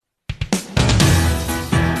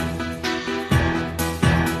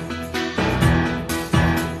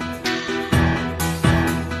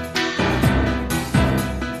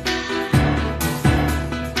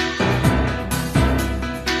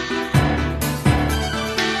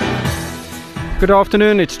Good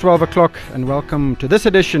afternoon, it's 12 o'clock and welcome to this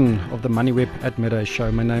edition of the MoneyWeb at Midday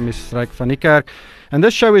show. My name is Ryk van Niekerk and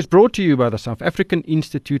this show is brought to you by the South African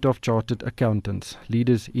Institute of Chartered Accountants,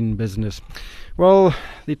 leaders in business. Well,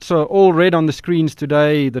 it's all red on the screens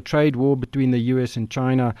today. The trade war between the US and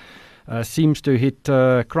China seems to hit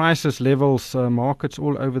crisis levels. Markets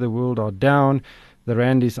all over the world are down. The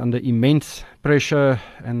rand is under immense pressure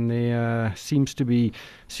and there seems to be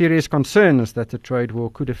serious concerns that the trade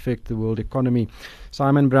war could affect the world economy.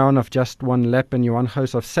 Simon Brown of Just One Lap and Johan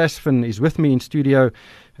Gous of Sasfin is with me in studio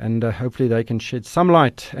and hopefully they can shed some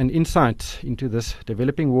light and insight into this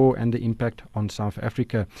developing war and the impact on South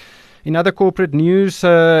Africa. In other corporate news,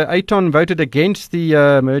 Aton voted against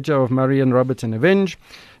the merger of Murray and Roberts and Aveng,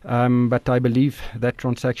 but I believe that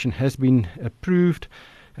transaction has been approved.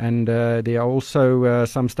 And there are also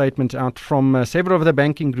some statements out from several of the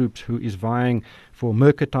banking groups who is vying for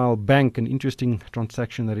Mercantile Bank, an interesting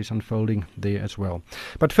transaction that is unfolding there as well.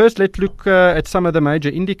 But first, let's look at some of the major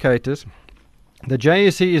indicators. The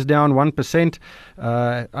JSE is down 1%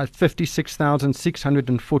 at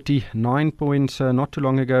 56,649 points. Not too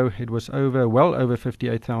long ago, it was well over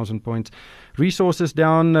 58,000 points. Resources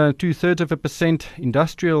down 2/3%.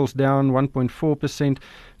 Industrials down 1.4%.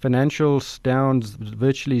 Financials down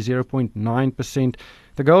virtually 0.9%.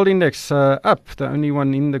 The gold index up, the only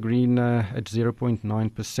one in the green at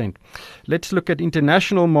 0.9%. Let's look at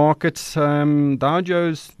international markets. Dow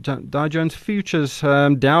Jones futures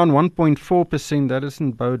down 1.4%. That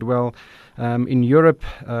doesn't bode well. In Europe,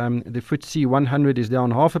 the FTSE 100 is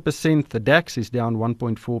down 0.5%. The DAX is down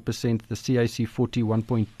 1.4%. The CAC 40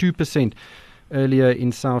 1.2%. Earlier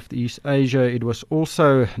in Southeast Asia, it was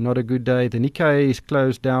also not a good day. The Nikkei is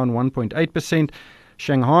closed down 1.8%.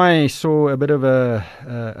 Shanghai saw a bit of a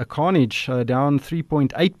carnage, down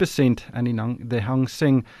 3.8%, and in the Hang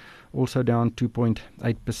Seng also down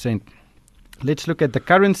 2.8%. Let's look at the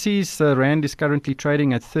currencies. The rand is currently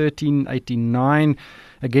trading at 13.89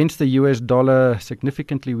 against the US dollar,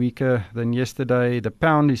 significantly weaker than yesterday. The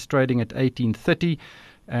pound is trading at 18.30.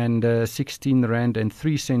 And 16 rand and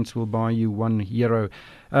 3 cents will buy you €1.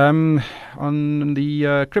 On the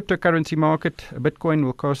cryptocurrency market, Bitcoin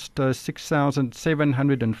will cost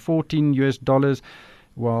 $6,714,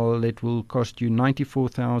 while it will cost you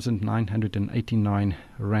 94,989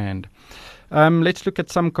 rand. Let's look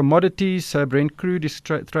at some commodities. Brent crude is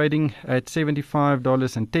trading at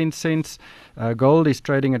 $75.10. Gold is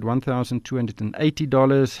trading at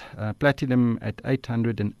 $1,280. Platinum at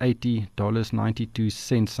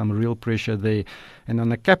 $880.92. Some real pressure there. And on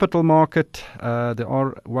the capital market, the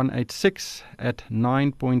R186 at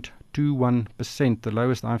 9.21%, the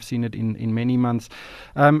lowest I've seen it in many months.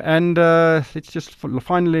 Let's just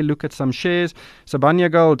finally look at some shares. Sibanye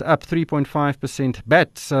Gold up 3.5%.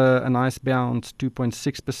 BATS, a nice bounce,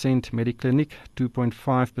 2.6%. Mediclinic,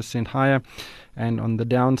 2.5% higher. And on the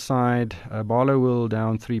downside, Barloworld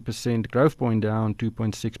down 3%. Growthpoint down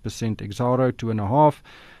 2.6%. Exxaro 2.5%.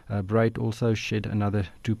 Bright also shed another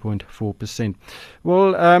 2.4%.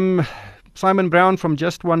 Well, Simon Brown from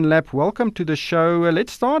Just One Lap, welcome to the show.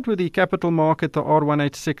 Let's start with the capital market, the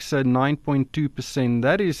R186 at 9.2%.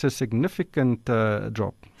 That is a significant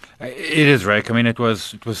drop. It is, Ryk. I mean, it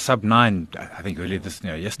was sub 9, I think earlier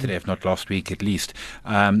yesterday, if not last week at least.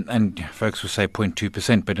 And folks will say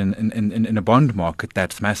 0.2%, but in a bond market,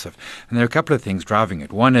 that's massive. And there are a couple of things driving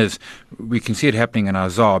it. One is we can see it happening in our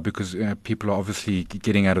ZAR because people are obviously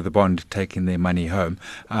getting out of the bond, taking their money home.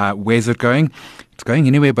 Where's it going? It's going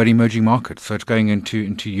anywhere but emerging markets. So it's going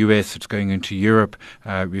into US, it's going into Europe.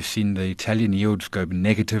 We've seen the Italian yields go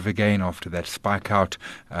negative again after that spike out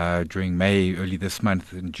during May, early this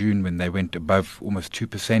month, in June, when they went above almost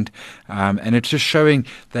 2%. And it's just showing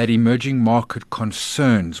that emerging market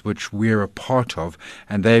concerns, which we're a part of,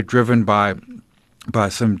 and they're driven by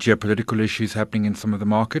some geopolitical issues happening in some of the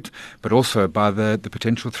markets, but also by the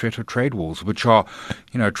potential threat of trade wars, which are,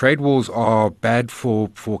 trade wars are bad for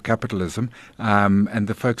capitalism, and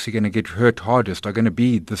the folks who are going to get hurt hardest are going to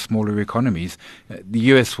be the smaller economies. The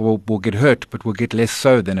US will get hurt, but will get less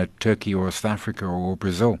so than a Turkey or a South Africa or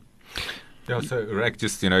Brazil. Yeah, so Ryk,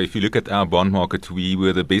 just, if you look at our bond market, we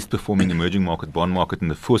were the best performing emerging market bond market in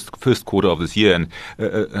the first quarter of this year. And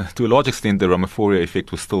to a large extent, the Ramaphosa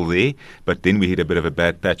effect was still there. But then we hit a bit of a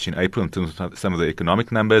bad patch in April in terms of some of the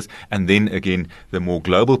economic numbers. And then again, the more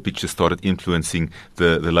global picture started influencing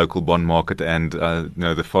the local bond market. And,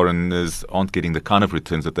 the foreigners aren't getting the kind of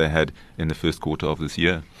returns that they had in the first quarter of this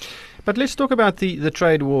year. But let's talk about the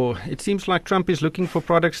trade war. It seems like Trump is looking for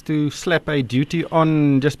products to slap a duty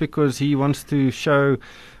on just because he wants to show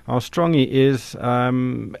how strong he is.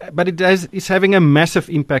 But it's having a massive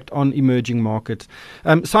impact on emerging markets.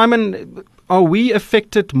 Simon, are we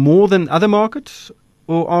affected more than other markets?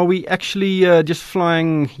 Or are we actually just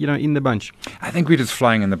flying, in the bunch? I think we're just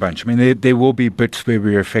flying in the bunch. I mean, there will be bits where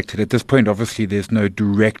we're affected. At this point, obviously, there's no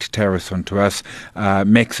direct tariffs onto us.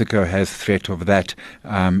 Mexico has threat of that.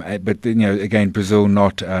 But, again, Brazil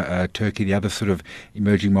not, Turkey, the other sort of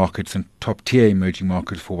emerging markets and top-tier emerging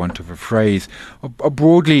markets, for want of a phrase, are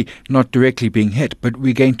broadly not directly being hit. But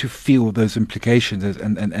we're going to feel those implications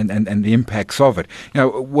and the impacts of it.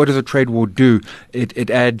 What does a trade war do? It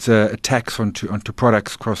adds a tax onto products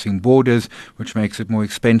crossing borders, which makes it more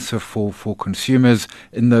expensive for consumers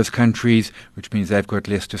in those countries, which means they've got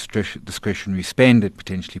less discretionary spend. It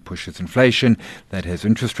potentially pushes inflation. That has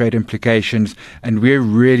interest rate implications. And we're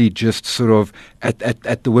really just sort of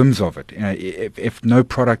at the whims of it. If no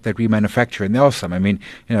product that we manufacture, and there are some,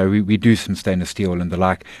 we do some stainless steel and the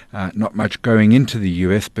like, not much going into the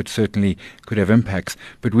US, but certainly could have impacts.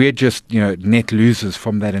 But we're just, net losers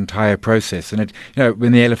from that entire process. And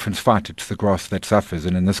when the elephants fight, it's the grass that suffers.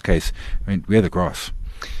 And in this case, we're the grass.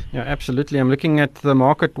 Yeah, absolutely. I'm looking at the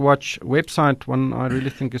Market Watch website, one I really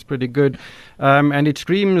think is pretty good. And it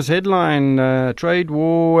screams headline, trade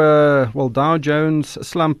war, Dow Jones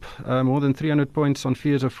slump, more than 300 points on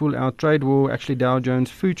fears of full-out trade war, actually Dow Jones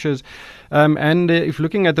futures. And if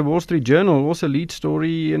looking at the Wall Street Journal, also lead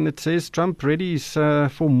story, and it says Trump readies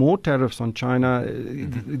for more tariffs on China.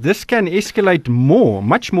 This can escalate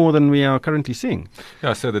much more than we are currently seeing.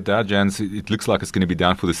 Yeah, so the Dow Jones, it looks like it's going to be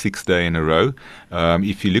down for the 6th day in a row.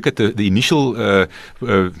 If you look at the initial,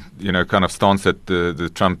 kind of stance that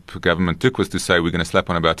the Trump government took was to say we're going to slap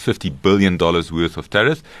on about $50 billion worth of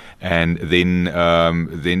tariffs, and then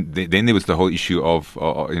there was the whole issue of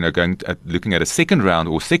looking at a second round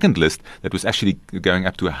or second list that was actually going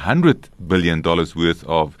up to $100 billion worth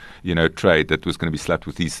of trade that was going to be slapped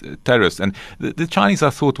with these tariffs. And the Chinese, I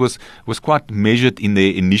thought, was quite measured in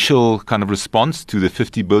their initial kind of response to the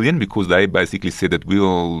 50 billion, because they basically said that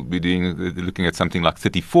we'll be looking at something like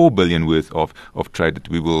 34 billion worth of trade that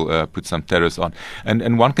we will put some tariffs on.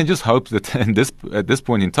 And one can just hope that at this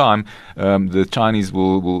point in time, the Chinese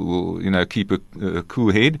will keep a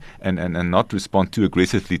cool head and not respond too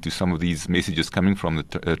aggressively to some of these messages coming from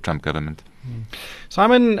the Trump government.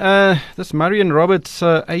 Simon, this Murray & Roberts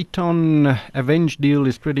Aton Aveng deal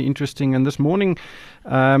is pretty interesting. And this morning,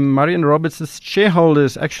 Murray & Roberts'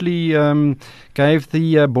 shareholders actually gave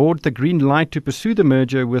the board the green light to pursue the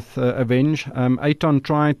merger with Aveng. Aton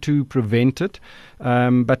tried to prevent it,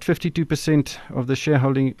 but 52% of the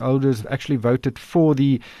shareholders actually voted for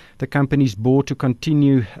the company's board to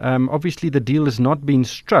continue. Obviously, the deal has not been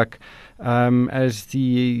struck, as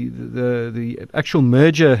the actual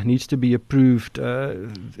merger needs to be approved.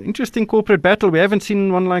 Interesting corporate battle. We haven't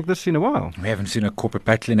seen one like this in a while. We haven't seen a corporate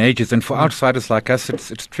battle in ages. And for outsiders like us,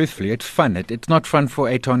 it's truthfully, it's fun. It's not fun for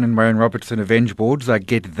Aton and Murray & Roberts and Aveng boards. I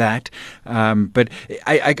get that. But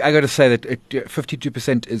I got to say that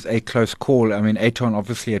 52% is a close call. I mean, Aton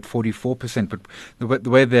obviously at 44%, but the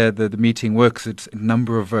way the meeting works, it's a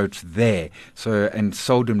number of votes there. So, and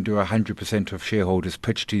seldom do 100% of shareholders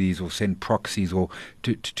pitch to these or send proxies or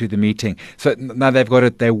to the meeting. So now they've got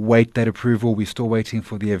it. They wait that approval. We're still waiting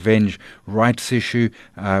for the Aveng rights issue,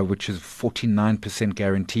 which is 49%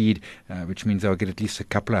 guaranteed, which means they'll get at least a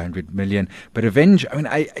couple of $100 million. But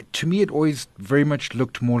Aveng, to me, it always very much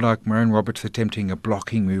looked more like Murray & Roberts attempting a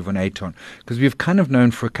blocking move on Aton, because we've kind of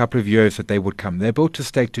known for a couple of years that they would come. They built a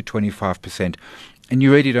stake to 25%. And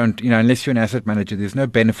you really don't, unless you're an asset manager, there's no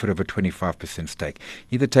benefit of a 25% stake.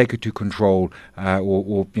 Either take it to control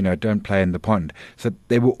or don't play in the pond. So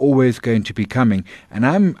they were always going to be coming. And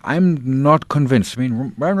I'm not convinced. I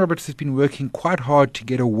mean, Murray & Roberts has been working quite hard to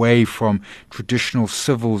get away from traditional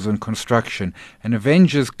civils and construction. And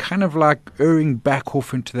Aveng is kind of like erring back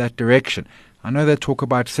off into that direction. I know they talk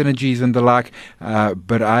about synergies and the like,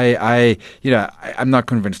 but I'm not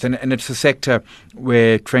convinced. And it's a sector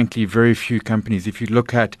where, frankly, very few companies, if you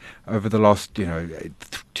look at over the last,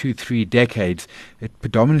 2-3 decades, it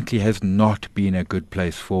predominantly has not been a good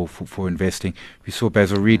place for investing. We saw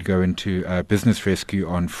Basil Reid go into business rescue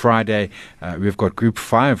on Friday. We've got Group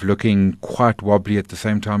 5 looking quite wobbly at the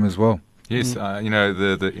same time as well. Yes,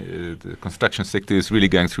 the construction sector is really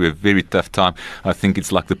going through a very tough time. I think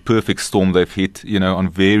it's like the perfect storm they've hit, on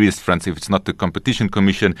various fronts. If it's not the Competition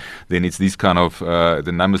Commission, then it's these kind of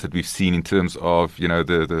the numbers that we've seen in terms of,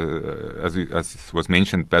 as was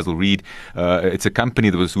mentioned, Basil Reid. It's a company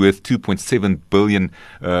that was worth 2.7 billion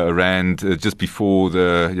rand just before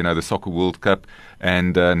the Soccer World Cup.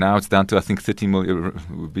 and now it's down to, I think, 30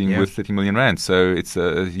 million, being worth 30 million rand. So it's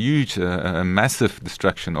a huge, a massive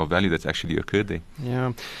destruction of value that's actually occurred there.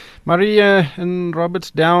 Yeah. Maria and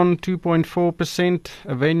Roberts down 2.4%,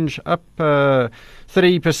 Avenge up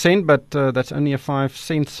 3%, but that's only a 5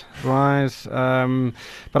 cents rise.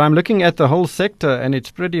 But I'm looking at the whole sector, and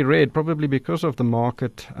it's pretty red, probably because of the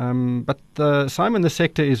market. But Simon, the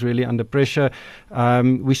sector is really under pressure.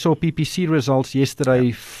 We saw PPC results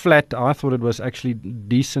yesterday flat. I thought it was actually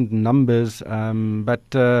decent numbers. But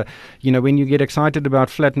when you get excited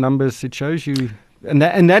about flat numbers, it shows you. And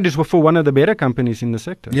that is for one of the better companies in the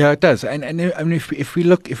sector. Yeah, it does. And I mean, if we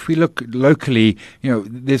look locally,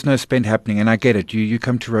 there's no spend happening, and I get it. You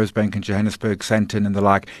come to Rosebank and Johannesburg, Sandton, and the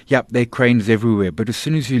like. Yep, there are cranes everywhere. But as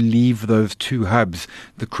soon as you leave those two hubs,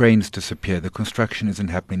 the cranes disappear. The construction isn't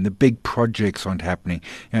happening. The big projects aren't happening.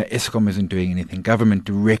 Eskom isn't doing anything. Government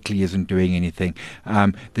directly isn't doing anything.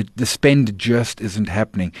 The spend just isn't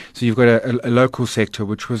happening. So you've got a local sector,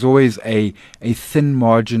 which was always a thin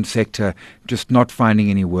margin sector, just not finding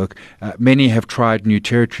any work. Many have tried new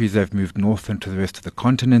territories. They've moved north into the rest of the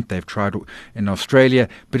continent. They've tried in Australia.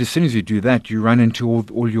 But as soon as you do that, you run into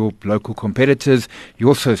all your local competitors. You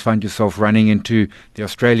also find yourself running into the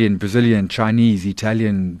Australian, Brazilian, Chinese,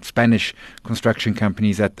 Italian, Spanish construction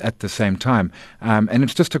companies at the same time. And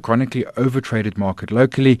it's just a chronically overtraded market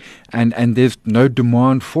locally, and there's no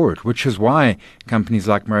demand for it, which is why companies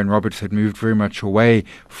like Murray & Roberts had moved very much away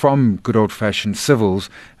from good old-fashioned civils,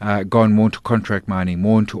 gone more to contract mining,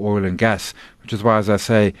 more into oil and gas, which is why, as I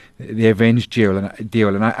say, the Avenge deal,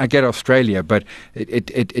 and I get Australia, but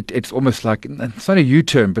it's almost like, it's not a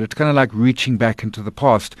U-turn, but it's kind of like reaching back into the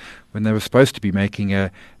past when they were supposed to be making a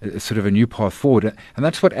sort of a new path forward. And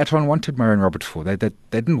that's what Aton wanted Murray & Roberts for. They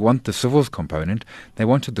didn't want the civils component. They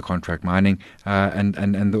wanted the contract mining and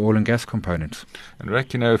the oil and gas components. And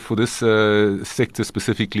Rick, for this sector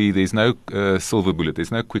specifically, there's no silver bullet.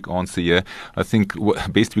 There's no quick answer here. I think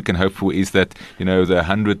what best we can hope for is that, the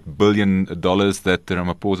 $100 billion that the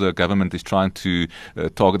Ramaphosa government is trying to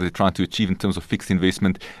target, they're trying to achieve in terms of fixed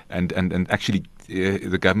investment, and actually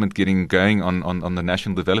the government getting going on the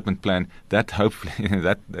National Development Plan, that hopefully,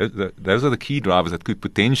 those are the key drivers that could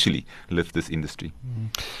potentially lift this industry.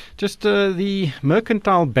 Just the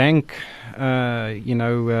Mercantile Bank,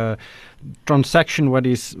 transaction,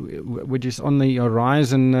 which is on the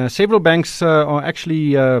horizon. Several banks are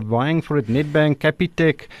actually vying for it. Nedbank,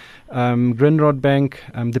 Capitec, Grindrod Bank,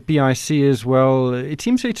 the PIC as well. It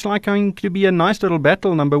seems it's like going to be a nice little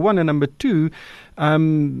battle, number one. And number two,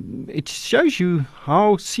 it shows you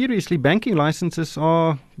how seriously banking licenses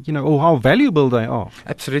are, or how valuable they are.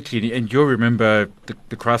 Absolutely. And you'll remember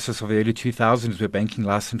the crisis of the early 2000s where banking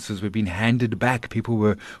licenses were being handed back. People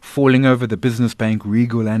were falling over the Business Bank,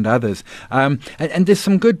 Regal and others. And there's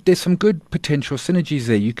some good potential synergies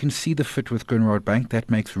there. You can see the fit with Grindrod Bank. That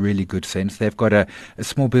makes really good sense. They've got a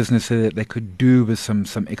small business that they could do with some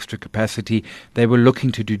extra capacity. They were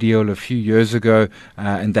looking to do deal a few years ago,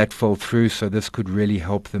 and that fell through, so this could really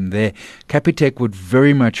help them there. Capitec would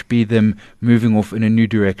very much be them moving off in a new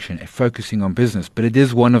direction, focusing on business. But it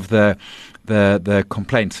is one of the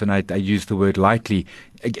complaints, and I use the word lightly,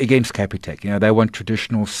 against Capitec. They want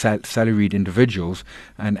traditional salaried individuals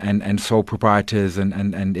and sole proprietors and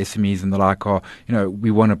SMEs and the like are,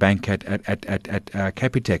 we want a bank at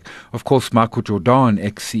Capitec. Of course, Michael Jordan,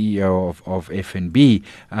 ex-CEO of FNB,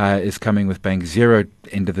 is coming with Bank Zero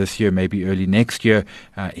end of this year, maybe early next year.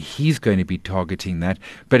 He's going to be targeting that.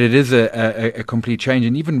 But it is a complete change.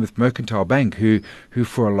 And even with Mercantile Bank, who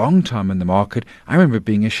for a long time in the market, I remember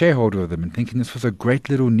being a shareholder of them and thinking this was a great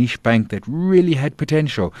little niche bank that really had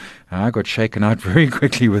potential. I got shaken out very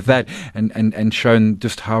quickly with that and shown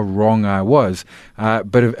just how wrong I was.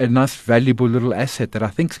 But a nice, valuable little asset that I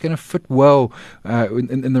think is going to fit well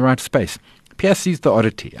in the right space. PIC is the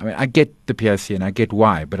oddity. I mean, I get the PIC and I get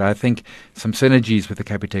why, but I think some synergies with the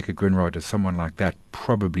Capitec or Grindrod or someone like that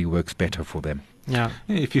probably works better for them. Yeah.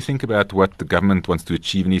 If you think about what the government wants to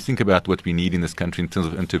achieve and you think about what we need in this country in terms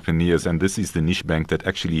of entrepreneurs, and this is the niche bank that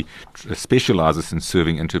actually specializes in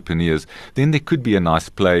serving entrepreneurs, then there could be a nice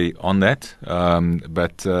play on that.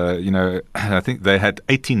 But I think they had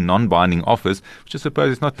 18 non-binding offers, which I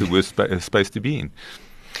suppose is not the worst space to be in.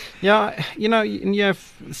 Yeah, you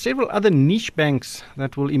have several other niche banks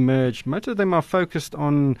that will emerge. Most of them are focused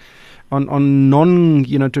on non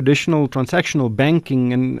traditional transactional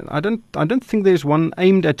banking, and I don't think there's one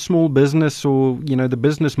aimed at small business or the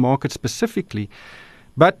business market specifically.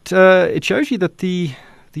 But it shows you that the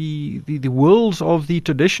worlds of the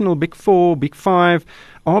traditional Big Four, Big Five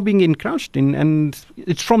are being encroached in, and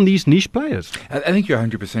it's from these niche players. I think you're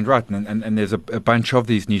 100% right, and there's a bunch of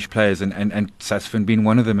these niche players, and Sasfin being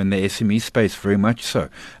one of them in the SME space, very much so.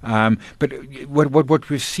 But what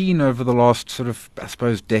we've seen over the last sort of, I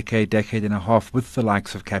suppose, decade and a half with the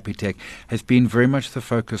likes of Capitec has been very much the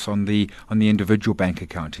focus on the individual bank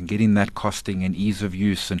account and getting that costing and ease of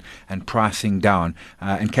use and pricing down.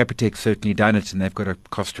 And Capitec's certainly done it, and they've got a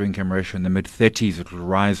cost-to-income ratio in the mid-30s. It will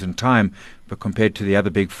rise in time, but compared to the other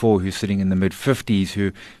big four who's sitting in the mid-50s,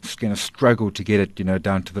 who's going to struggle to get it,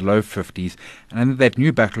 down to the low 50s. And I think that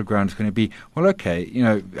new battleground is going to be, well, okay,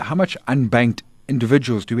 how much unbanked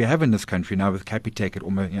individuals do we have in this country now with Capitec at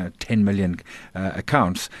almost 10 million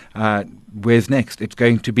accounts? Where's next? It's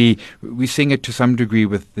going to be, we're seeing it to some degree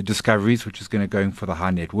with the Discoveries, which is going to go for the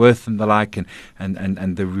high net worth and the like, and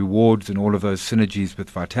the rewards and all of those synergies with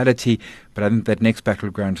Vitality. But I think that next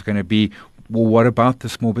battleground is going to be, well, what about the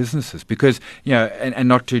small businesses? Because, and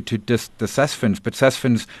not to diss the Sasfins, but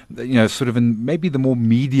Sasfins, sort of in maybe the more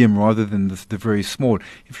medium rather than the very small.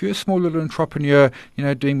 If you're a small little entrepreneur,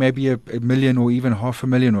 doing maybe a million or even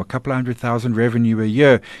 500,000 or a couple of 100,000 revenue a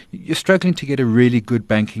year, you're struggling to get a really good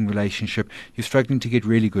banking relationship. You're struggling to get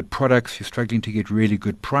really good products. You're struggling to get really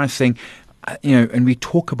good pricing. And we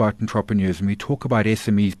talk about entrepreneurs and we talk about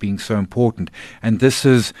SMEs being so important. And this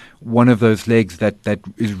is one of those legs that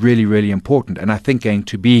is really, really important. And I think going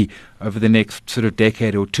to be, over the next sort of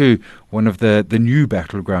decade or two, one of the new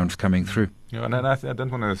battlegrounds coming through. Yeah, and I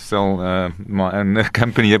don't want to sell my own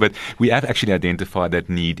company here, but we have actually identified that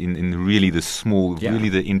need in really the small, really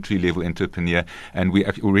the entry-level entrepreneur, and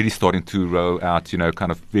we're already starting to roll out,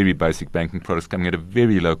 kind of very basic banking products coming at a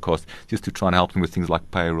very low cost, just to try and help them with things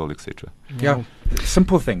like payroll, etc. Yeah,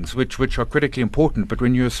 simple things which are critically important, but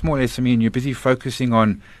when you're a small SME and you're busy focusing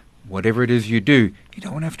on whatever it is you do, you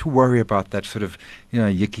don't want to have to worry about that sort of,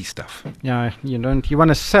 yicky stuff. Yeah, you don't. You want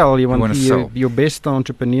to sell. You want sell. Your best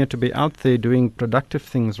entrepreneur to be out there doing productive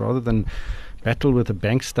things rather than battle with a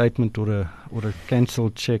bank statement or a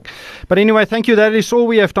cancelled check. But anyway, thank you. That is all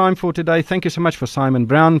we have time for today. Thank you so much for Simon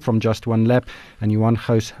Brown from Just One Lap and Johan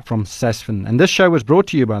Gous from Sasfin. And this show was brought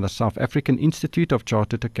to you by the South African Institute of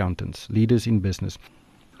Chartered Accountants, leaders in business.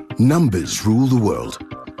 Numbers rule the world.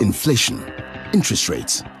 Inflation, interest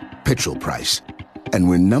rates, petrol price. And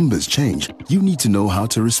when numbers change, you need to know how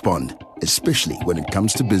to respond, especially when it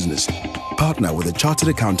comes to business. Partner with a chartered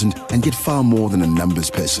accountant and get far more than a numbers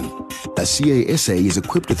person. The CASA is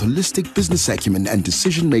equipped with holistic business acumen and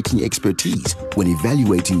decision-making expertise when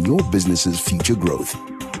evaluating your business's future growth.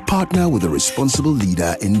 Partner with a responsible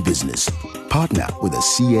leader in business. Partner with a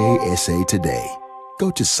CASA today.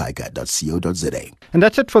 Go to saica.co.za. And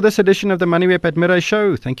that's it for this edition of the MoneyWeb at Midday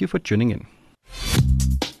Show. Thank you for tuning in.